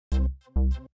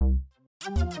Hey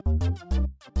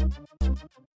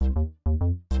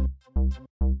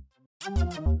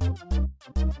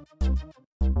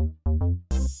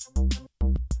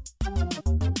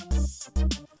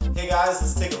guys,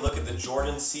 let's take a look at the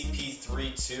Jordan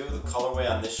CP3 2. The colorway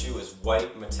on this shoe is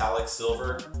white, metallic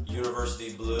silver,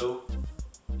 university blue,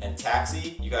 and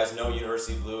taxi. You guys know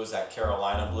university blue is that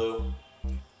Carolina blue.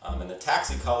 And the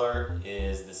taxi color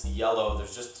is this yellow.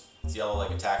 It's yellow like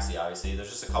a taxi, obviously. There's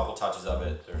just a couple touches of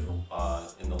it. There's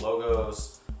in the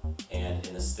logos and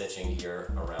in the stitching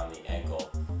here around the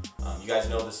ankle. You guys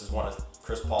know this is one of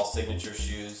Chris Paul's signature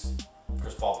shoes.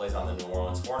 Chris Paul plays on the New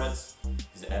Orleans Hornets.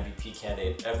 He's an MVP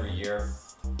candidate every year,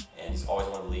 and he's always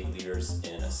one of the league leaders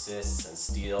in assists and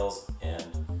steals, and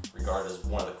regarded as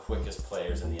one of the quickest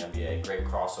players in the NBA. Great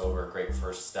crossover, great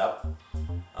first step.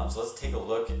 So let's take a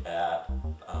look at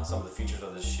some of the features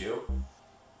of this shoe.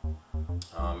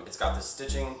 It's got the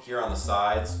stitching here on the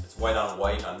sides. It's white on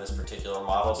white on this particular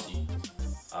model, so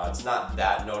it's not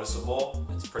that noticeable.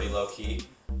 It's pretty low key,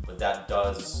 but that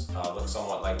does look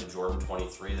somewhat like the Jordan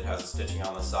 23 that has the stitching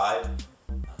on the side.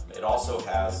 It also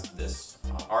has this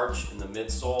arch in the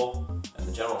midsole, and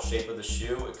the general shape of the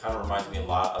shoe, it kind of reminds me a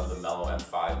lot of the Mellow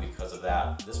M5 because of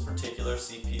that. This particular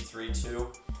CP3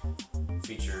 2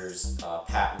 features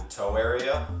patent toe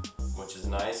area, which is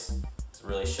nice. It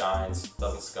really shines,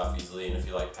 doesn't scuff easily, and if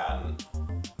you like patent,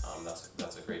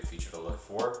 that's a great feature to look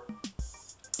for.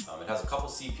 It has a couple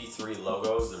CP3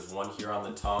 logos. There's one here on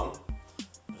the tongue,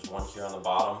 there's one here on the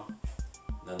bottom,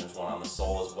 and then there's one on the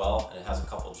sole as well, and it has a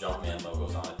couple Jumpman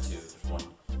logos on it too. There's one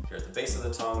here at the base of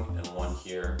the tongue and one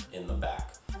here in the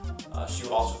back.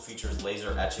 Shoe also features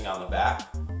laser etching on the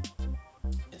back.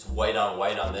 It's white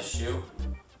on this shoe,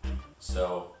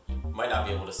 so you might not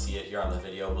be able to see it here on the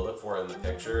video, but look for it in the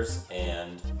pictures,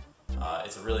 and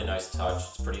it's a really nice touch.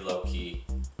 It's pretty low key,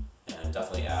 and it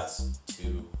definitely adds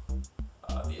to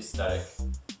the aesthetic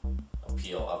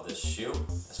appeal of this shoe.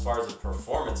 As far as the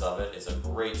performance of it, it's a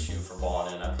great shoe for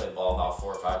balling in. I play ball about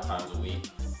 4 or 5 times a week.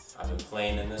 I've been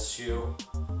playing in this shoe,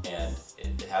 and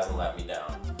it hasn't let me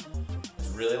down. It's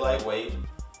really lightweight.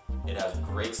 It has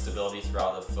great stability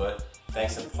throughout the foot,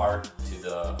 thanks in part to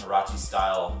the Huarache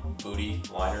style booty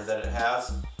liner that it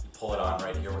has. You pull it on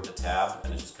right here with the tab,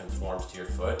 and it just conforms to your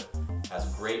foot. It has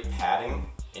great padding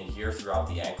in here throughout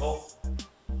the ankle,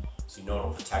 so you know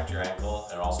it'll protect your ankle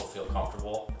and also feel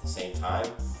comfortable at the same time.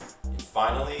 And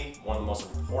finally, one of the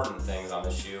most important things on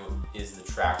the shoe is the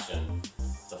traction.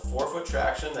 The forefoot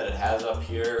traction that it has up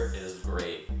here is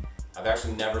great. I've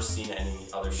actually never seen any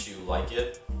other shoe like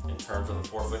it in terms of the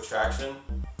forefoot traction.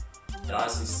 It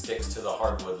honestly sticks to the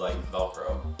hardwood like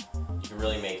Velcro. You can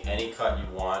really make any cut you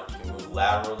want. You can move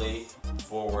laterally,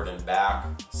 forward and back,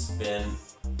 spin,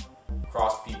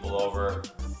 cross people over,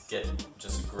 get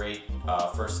just a great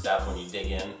first step when you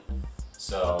dig in.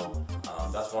 So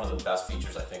that's one of the best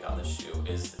features I think on this shoe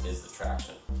is the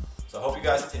traction. So I hope you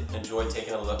guys enjoyed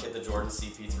taking a look at the Jordan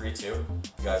CP3 2. If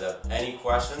you guys have any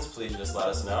questions, please just let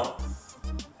us know.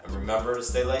 And remember to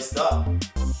stay laced up.